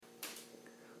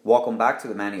Welcome back to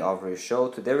the Manny Show.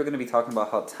 Today we're going to be talking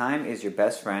about how time is your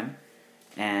best friend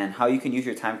and how you can use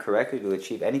your time correctly to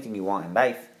achieve anything you want in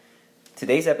life.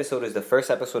 Today's episode is the first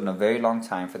episode in a very long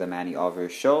time for the Manny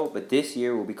Show, but this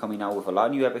year we'll be coming out with a lot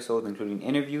of new episodes, including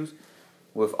interviews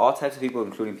with all types of people,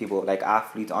 including people like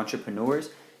athletes,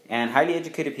 entrepreneurs, and highly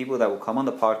educated people that will come on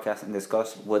the podcast and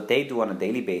discuss what they do on a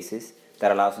daily basis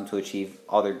that allows them to achieve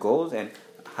all their goals and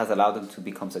has allowed them to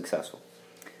become successful.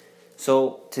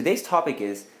 So today's topic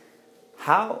is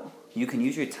how you can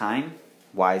use your time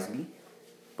wisely,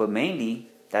 but mainly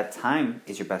that time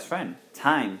is your best friend.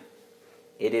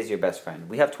 It is your best friend.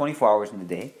 We have 24 hours in the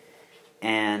day,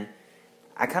 and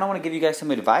I kind of want to give you guys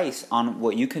some advice on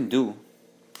what you can do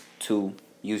to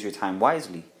use your time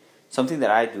wisely. Something that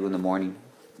I do in the morning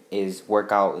is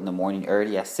work out in the morning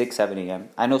early at 6, 7 a.m.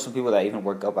 I know some people that even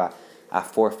work up at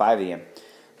 4, 5 a.m.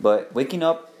 But waking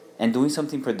up and doing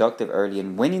something productive early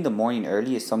and winning the morning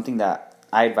early is something that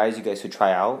I advise you guys to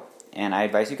try out. And I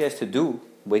advise you guys to do,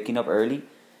 waking up early.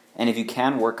 And if you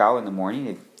can work out in the morning,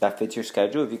 if that fits your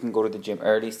schedule, if you can go to the gym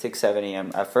early, 6, 7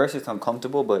 a.m. At first it's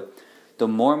uncomfortable, but the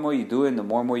more and more you do it and the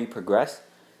more and more you progress,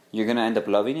 you're going to end up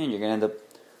loving it and you're going to end up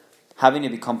having it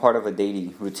become part of a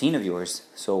daily routine of yours.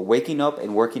 So waking up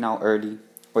and working out early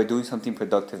or doing something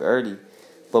productive early,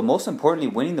 but most importantly,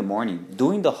 winning the morning.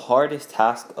 Doing the hardest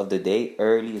task of the day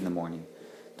early in the morning.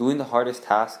 Doing the hardest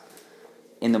task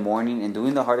in the morning and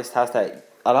doing the hardest task that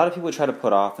a lot of people try to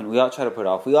put off and we all try to put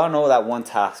off. We all know that one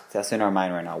task that's in our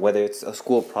mind right now, whether it's a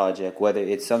school project, whether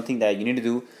it's something that you need to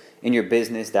do in your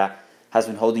business that has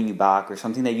been holding you back or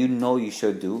something that you know you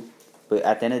should do, but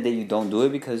at the end of the day you don't do it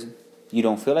because you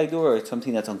don't feel like doing it or it's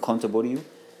something that's uncomfortable to you.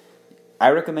 I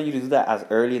recommend you to do that as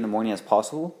early in the morning as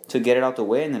possible to get it out the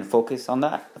way and then focus on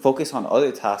that. Focus on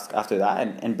other tasks after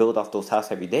that and build off those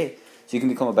tasks every day so you can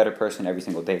become a better person every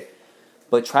single day.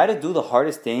 But try to do the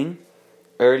hardest thing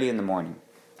early in the morning.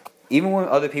 Even when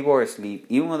other people are asleep,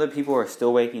 even when other people are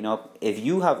still waking up, if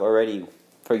you have already,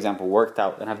 for example, worked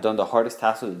out and have done the hardest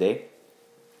task of the day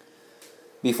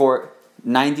before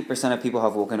 90% of people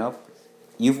have woken up,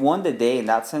 you've won the day in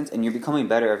that sense and you're becoming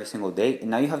better every single day. And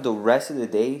now you have the rest of the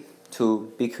day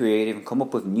to be creative and come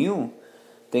up with new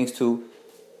things to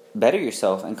better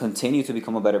yourself and continue to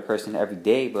become a better person every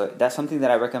day. But that's something that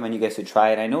I recommend you guys to try.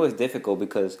 And I know it's difficult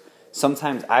because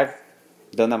sometimes I've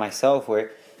done that myself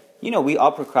where, we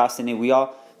all procrastinate. We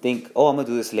all think, I'm going to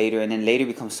do this later. And then later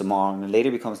becomes tomorrow. And then later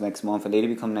becomes next month. And later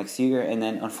becomes next year. And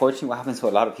then unfortunately what happens to a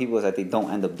lot of people is that they don't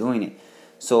end up doing it.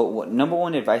 So number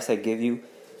one advice I give you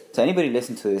to anybody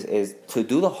listening to this is to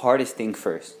do the hardest thing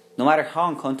first. No matter how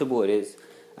uncomfortable it is,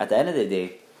 at the end of the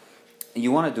day,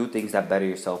 you want to do things that better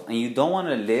yourself. And you don't want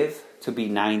to live to be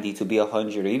 90, to be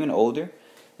 100, or even older,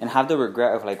 and have the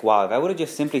regret of like, wow, if I would have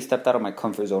just simply stepped out of my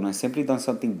comfort zone and simply done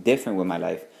something different with my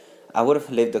life, I would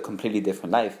have lived a completely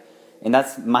different life. And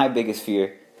that's my biggest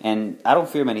fear. And I don't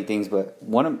fear many things, but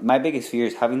one of my biggest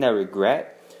fears is having that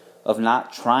regret of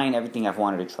not trying everything I've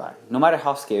wanted to try. No matter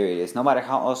how scary it is, no matter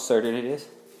how uncertain it is.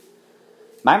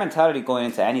 My mentality going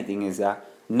into anything is that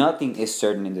nothing is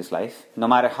certain in this life. No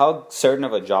matter how certain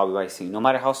of a job you might seem, no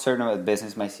matter how certain of a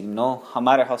business might seem, no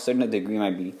matter how certain a degree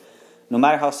might be, no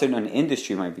matter how certain an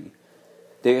industry might be,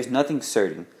 there is nothing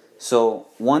certain. So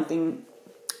one thing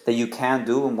that you can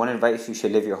do and one advice you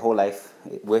should live your whole life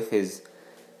with is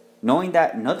knowing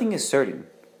that nothing is certain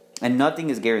and nothing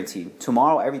is guaranteed.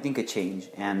 Tomorrow everything could change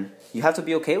and you have to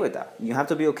be okay with that. You have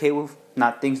to be okay with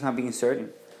things not being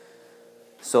certain.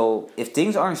 So if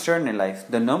things aren't certain in life,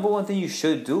 the number one thing you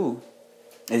should do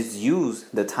is use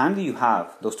the time that you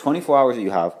have, those 24 hours that you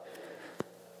have.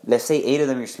 Let's say 8 of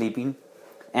them you're sleeping.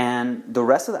 And the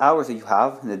rest of the hours that you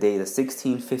have in the day, the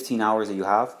 16, 15 hours that you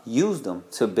have, use them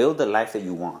to build the life that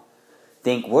you want.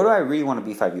 Think, where do I really want to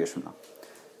be 5 years from now?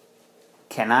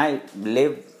 Can I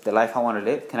live the life I want to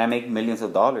live? Can I make millions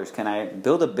of dollars? Can I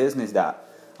build a business that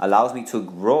allows me to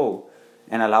grow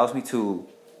and allows me to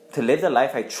live the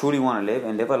life I truly want to live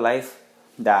and live a life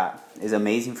that is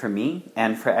amazing for me?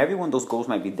 And for everyone, those goals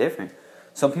might be different.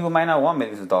 Some people might not want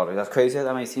millions of dollars. That's crazy as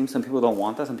that might seem. Some people don't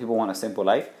want that. Some people want a simple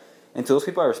life. And to those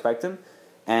people, I respect them.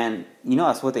 And,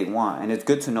 that's what they want. And it's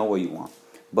good to know what you want.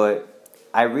 But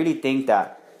I really think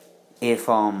that if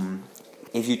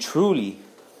you truly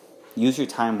use your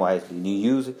time wisely, and you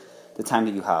use the time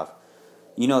that you have,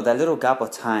 that little gap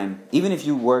of time, even if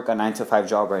you work a 9 to 5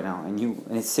 job right now and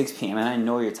it's 6 p.m. and I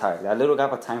know you're tired, that little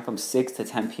gap of time from 6 to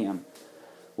 10 p.m.,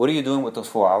 what are you doing with those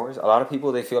 4 hours? A lot of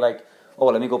people, they feel like,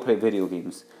 let me go play video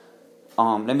games.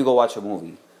 Let me go watch a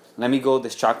movie. Let me go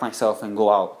distract myself and go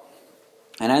out.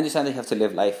 And I understand that you have to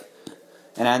live life.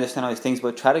 And I understand all these things,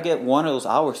 but try to get one of those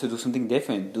hours to do something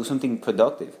different, do something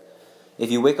productive. If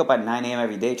you wake up at 9 a.m.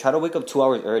 every day, try to wake up 2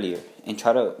 hours earlier and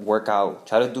try to work out.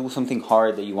 Try to do something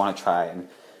hard that you want to try.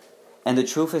 And the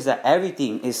truth is that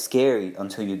everything is scary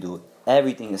until you do it.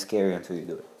 Everything is scary until you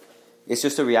do it. It's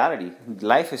just a reality.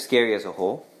 Life is scary as a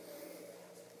whole.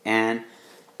 And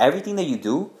everything that you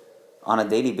do on a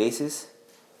daily basis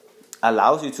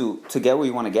allows you to get where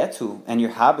you want to get to. And your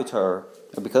habits are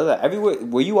because of that. Everywhere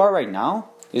where you are right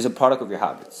now is a product of your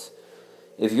habits.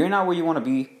 If you're not where you want to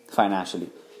be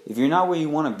financially, if you're not where you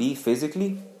want to be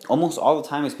physically, almost all the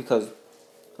time it's because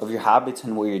of your habits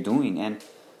and what you're doing. And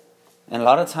a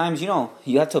lot of times,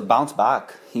 you have to bounce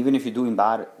back, even if you're doing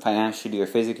bad financially or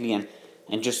physically, and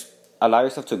just allow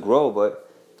yourself to grow. But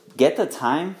get the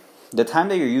time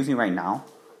that you're using right now,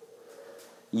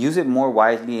 use it more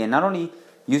wisely. And not only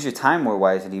use your time more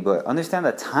wisely, but understand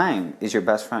that time is your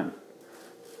best friend.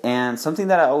 And something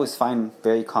that I always find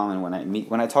very common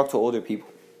when I talk to older people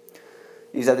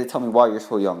is that they tell me, wow, you're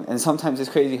so young. And sometimes it's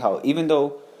crazy how, even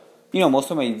though,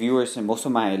 most of my viewers and most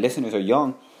of my listeners are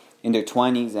young, in their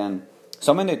 20s, and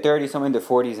some in their 30s, some in their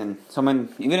 40s, and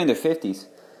even in their 50s,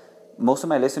 most of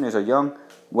my listeners are young.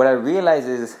 What I realize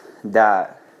is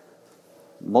that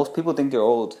most people think they're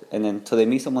old, and then till they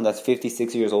meet someone that's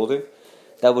 56 years older,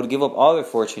 that would give up all their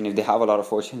fortune, if they have a lot of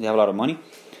fortune, they have a lot of money,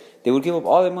 they would give up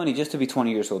all their money just to be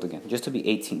 20 years old again, just to be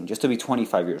 18, just to be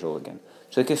 25 years old again.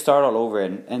 So they can start all over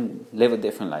and live a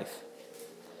different life.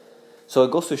 So it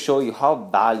goes to show you how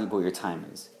valuable your time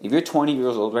is. If you're 20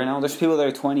 years old right now, there's people that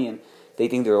are 20 and they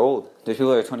think they're old. There's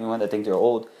people that are 21 that think they're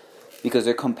old because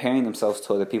they're comparing themselves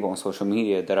to other people on social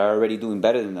media that are already doing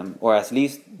better than them. Or at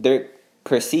least they're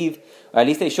perceived, or at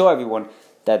least they show everyone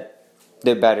that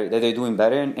they're better, that they're doing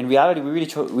better. And in reality,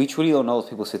 we truly don't know those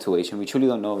people's situation. We truly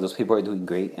don't know if those people are doing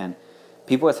great. And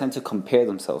people tend to compare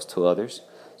themselves to others.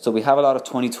 So we have a lot of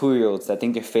 22-year-olds that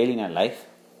think they're failing at life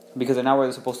because they're not where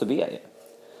they're supposed to be at yet.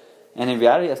 And in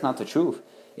reality, that's not the truth.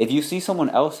 If you see someone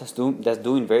else that's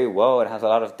doing very well and has a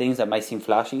lot of things that might seem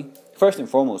flashy, first and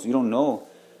foremost, you don't know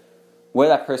where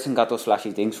that person got those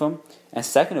flashy things from. And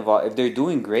second of all, if they're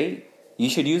doing great, you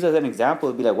should use as an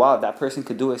example to be like, wow, if that person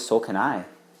could do it, so can I.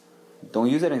 Don't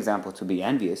use an example to be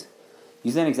envious.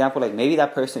 Use an example like, maybe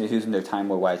that person is using their time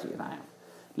more wisely than I am.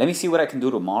 Let me see what I can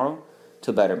do tomorrow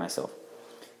to better myself.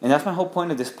 And that's my whole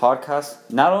point of this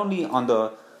podcast. Not only on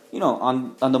the,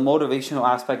 on the motivational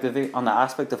aspect of it, on the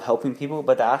aspect of helping people,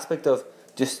 but the aspect of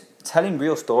just telling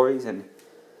real stories and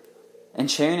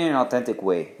sharing it in an authentic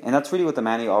way. And that's really what the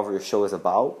Manny show is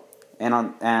about.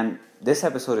 And this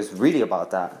episode is really about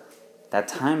that. That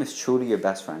time is truly your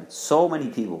best friend. So many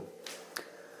people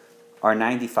are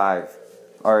 95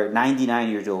 or 99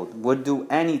 years old, would do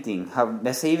anything,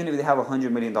 let's say even if they have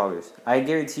 $100 million. I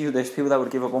guarantee you there's people that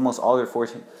would give up almost all their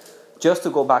fortune just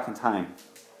to go back in time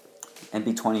and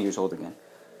be 20 years old again.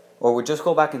 Or would just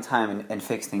go back in time and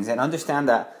fix things. And understand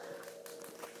that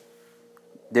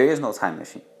there is no time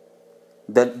machine.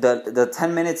 The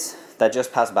 10 minutes that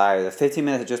just passed by, or the 15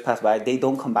 minutes that just passed by, they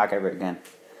don't come back ever again.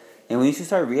 And once you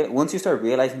start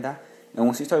realizing that, and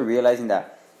once you start realizing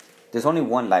that there's only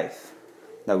one life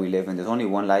that we live in, there's only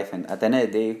one life, and at the end of the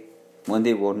day, one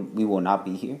day we will not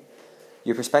be here,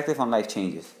 your perspective on life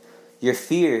changes. Your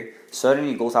fear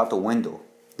suddenly goes out the window.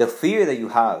 The fear that you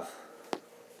have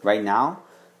right now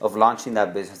of launching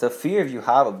that business, the fear you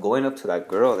have of going up to that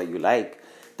girl that you like,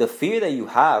 the fear that you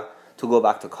have to go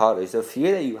back to college, the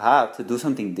fear that you have to do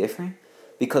something different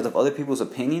because of other people's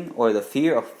opinion, or the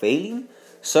fear of failing,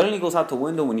 suddenly goes out the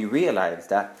window when you realize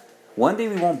that one day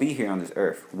we won't be here on this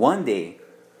earth. One day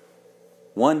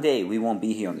we won't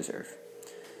be here on this earth.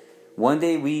 One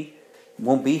day we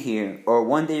won't be here, or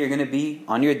one day you're going to be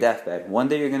on your deathbed. One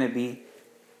day you're going to be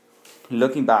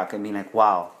looking back and being like,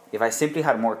 wow, if I simply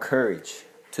had more courage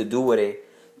to do what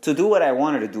I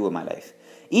wanted to do in my life.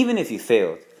 Even if you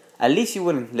failed, at least you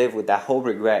wouldn't live with that whole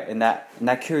regret and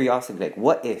that curiosity, like,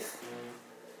 what if?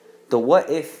 The what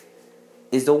if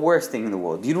is the worst thing in the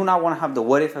world. You do not want to have the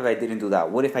what if I didn't do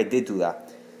that? What if I did do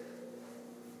that?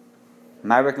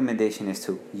 My recommendation is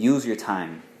to use your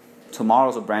time.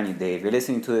 Tomorrow's a brand new day. If you're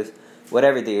listening to this,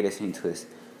 whatever day you're listening to this,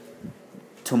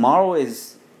 tomorrow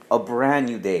is a brand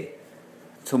new day.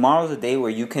 Tomorrow's a day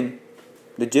where you can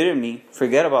legitimately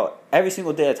forget about every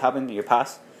single day that's happened in your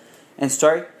past and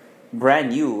start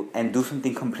brand new and do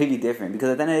something completely different.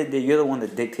 Because at the end of the day, you're the one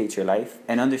that dictates your life,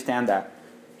 and understand that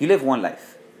you live one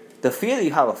life. The fear that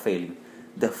you have of failing,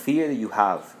 the fear that you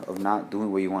have of not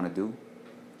doing what you want to do,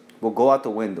 will go out the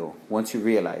window once you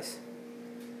realize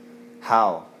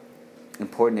how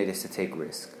important it is to take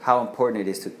risks, how important it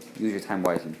is to use your time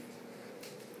wisely,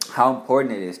 how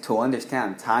important it is to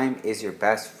understand time is your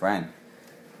best friend.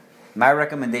 My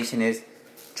recommendation is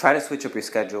try to switch up your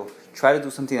schedule, Try to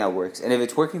do something that works. And if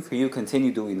it's working for you,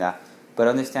 continue doing that. But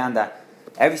understand that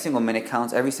every single minute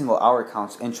counts, every single hour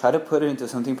counts, and try to put it into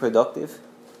something productive,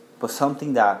 but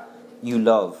something that you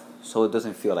love so it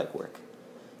doesn't feel like work.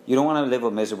 You don't want to live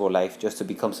a miserable life just to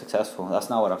become successful. That's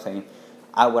not what I'm saying.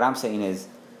 What I'm saying is,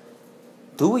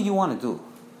 do what you want to do.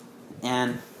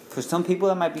 And for some people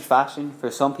that might be fashion,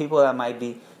 for some people that might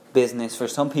be business, for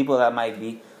some people that might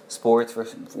be sports, for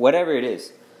whatever it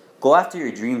is. Go after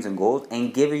your dreams and goals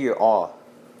and give it your all.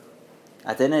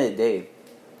 At the end of the day,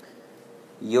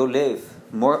 you'll live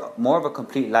more of a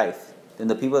complete life than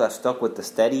the people that stuck with the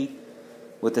steady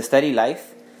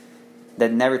life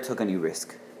that never took any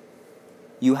risk.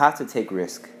 You have to take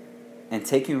risk. And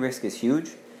taking risk is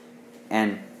huge.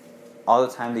 And all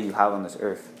the time that you have on this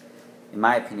earth, in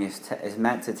my opinion, is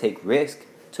meant to take risk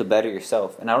to better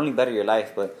yourself. And not only better your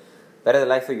life, but better the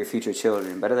life of your future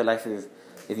children. Better the life of,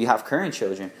 if you have current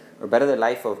children, or better the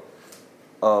life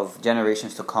of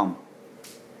generations to come.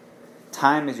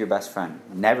 Time is your best friend.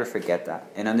 Never forget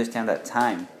that. And understand that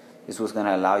time is what's going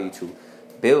to allow you to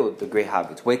build the great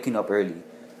habits. Waking up early.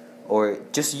 Or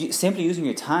just simply using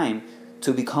your time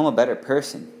to become a better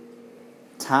person.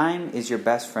 Time is your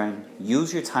best friend.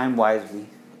 Use your time wisely.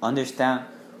 Understand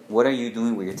what are you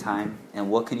doing with your time and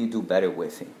what can you do better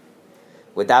with it.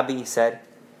 With that being said,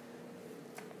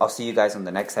 I'll see you guys on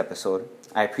the next episode.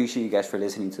 I appreciate you guys for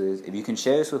listening to this. If you can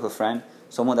share this with a friend,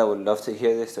 someone that would love to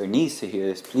hear this or needs to hear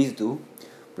this, please do.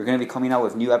 We're going to be coming out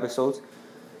with new episodes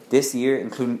this year,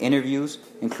 including interviews,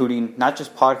 including not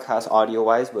just podcast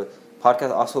audio-wise, but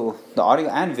podcast also the audio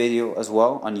and video as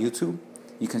well on YouTube.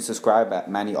 You can subscribe at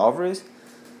Manny Alvarez.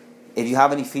 If you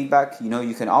have any feedback,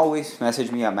 you can always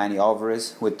message me at Manny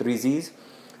Alvarez with 3 Z's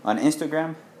on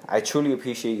Instagram. I truly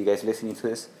appreciate you guys listening to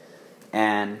this.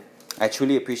 And I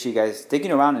truly appreciate you guys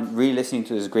sticking around and really listening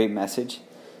to this great message.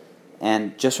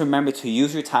 And just remember to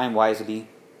use your time wisely.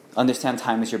 Understand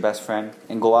time is your best friend.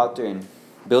 And go out there and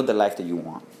build the life that you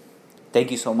want.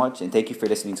 Thank you so much. And thank you for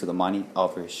listening to the Manny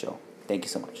Alvarez Show. Thank you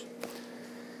so much.